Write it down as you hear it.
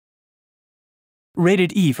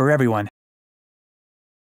Rated E for everyone.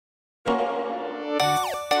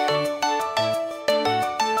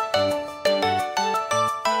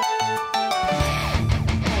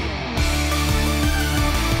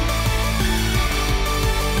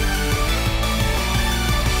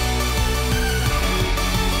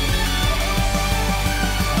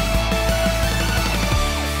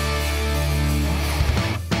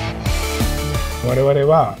 我々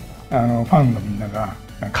はファンのみんなが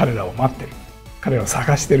彼らを待ってる、彼らを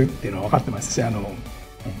探してるっていうのは分かってますし、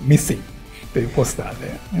ミッシングっていうポスター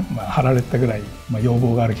で、貼られたぐらい、要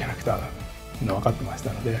望があるキャラクターだっていうのは分かってまし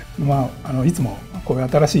たので、いつもこういう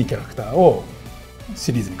新しいキャラクターを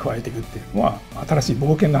シリーズに加えていくっていうのは新しい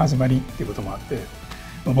冒険の始まりっていうこともあって、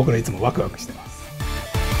僕らいつもワクワクしてます。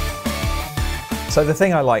So the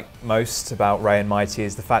thing I like most about Ray and Mighty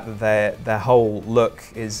is the fact that their whole look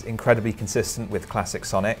is incredibly consistent with classic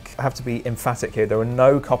Sonic. I have to be emphatic here, there are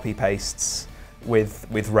no copy pastes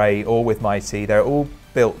with Ray or with Mighty. They're all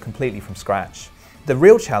built completely from scratch. The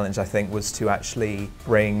real challenge, I think, was to actually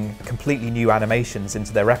bring completely new animations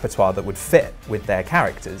into their repertoire that would fit with their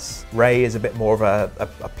characters. Ray is a bit more of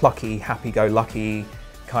a plucky, happy-go-lucky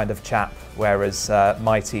kind of chap, whereas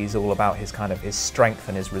Mighty is all about his strength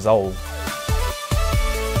and his resolve.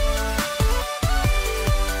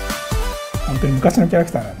 本当に昔のキャラ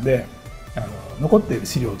クターなんで、残っている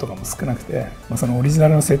資料とかも少なくて、そのオリジナ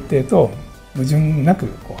ルの設定と矛盾なく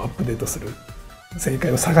こうアップデートする、正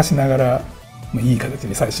解を探しながら、いい形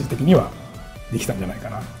に最終的にはできたんじゃないか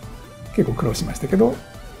な。結構苦労しましたけど、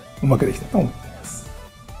うまくできたと思っています。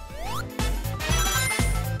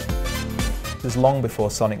It was long before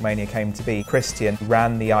Sonic Mania came to be. Christian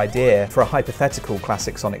ran the idea for a hypothetical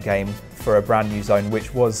classic Sonic game for a brand new zone,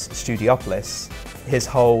 which was Studiopolis. His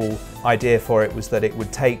whole idea for it was that it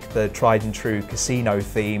would take the tried and true casino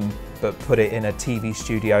theme but put it in a TV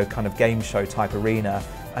studio kind of game show type arena,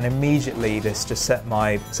 and immediately this just set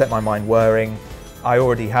my mind whirring. I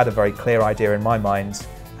already had a very clear idea in my mind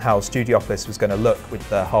how Studiopolis was going to look, with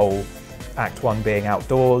the whole Act 1 being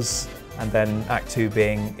outdoors and then Act 2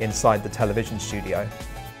 being inside the television studio.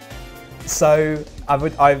 So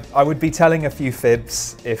I would be telling a few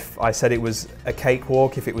fibs if I said it was a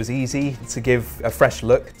cakewalk, if it was easy to give a fresh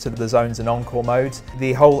look to the zones in Encore mode.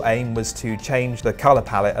 The whole aim was to change the colour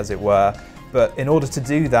palette, as it were, but in order to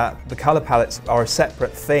do that, the colour palettes are a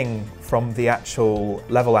separate thing from the actual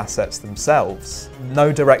level assets themselves.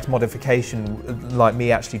 No direct modification, like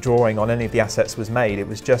me actually drawing on any of the assets, was made. It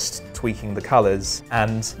was just tweaking the colours,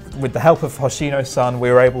 and with the help of Hoshino-san,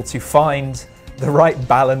 we were able to find the right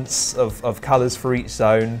balance of colours for each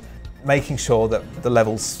zone, making sure that the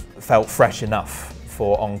levels felt fresh enough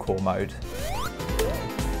for Encore mode.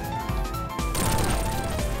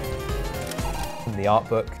 And the art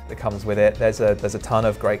book that comes with it, there's a ton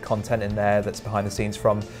of great content in there that's behind the scenes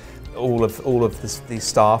from all of the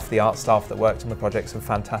staff, the art staff that worked on the project. Some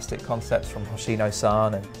fantastic concepts from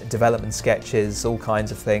Hoshino-san and development sketches, all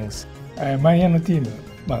kinds of things. マイアのティー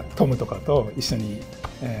ム、トムとかと一緒に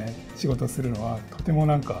仕事するのはとても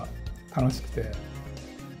楽しくて、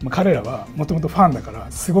彼らはもともとファンだから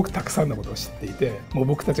すごくたくさんのことを知っていて、もう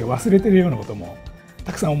僕たちが忘れてるようなことも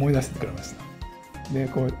たくさん思い出してくれました。で、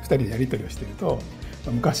こう2人でやり取りをしていると、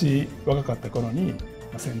昔若かった頃に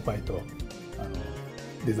先輩と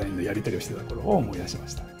デザインのやり取りをしてた頃を思い出しま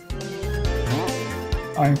した。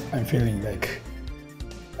I'm feeling like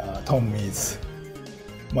Tom is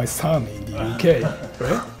my son in the UK,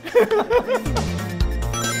 right?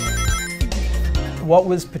 What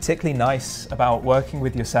was particularly nice about working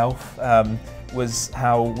with yourself was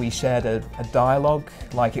how we shared a dialogue.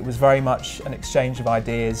 Like, it was very much an exchange of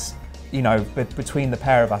ideas, you know, between the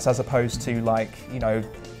pair of us, as opposed to, like, you know,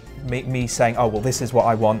 me saying, oh, well, this is what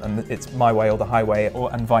I want and it's my way or the highway,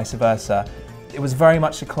 and vice versa. It was very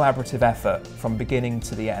much a collaborative effort from beginning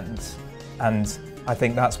to the end, and I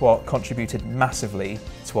think that's what contributed massively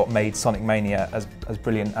to what made Sonic Mania as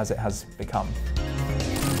brilliant as it has become.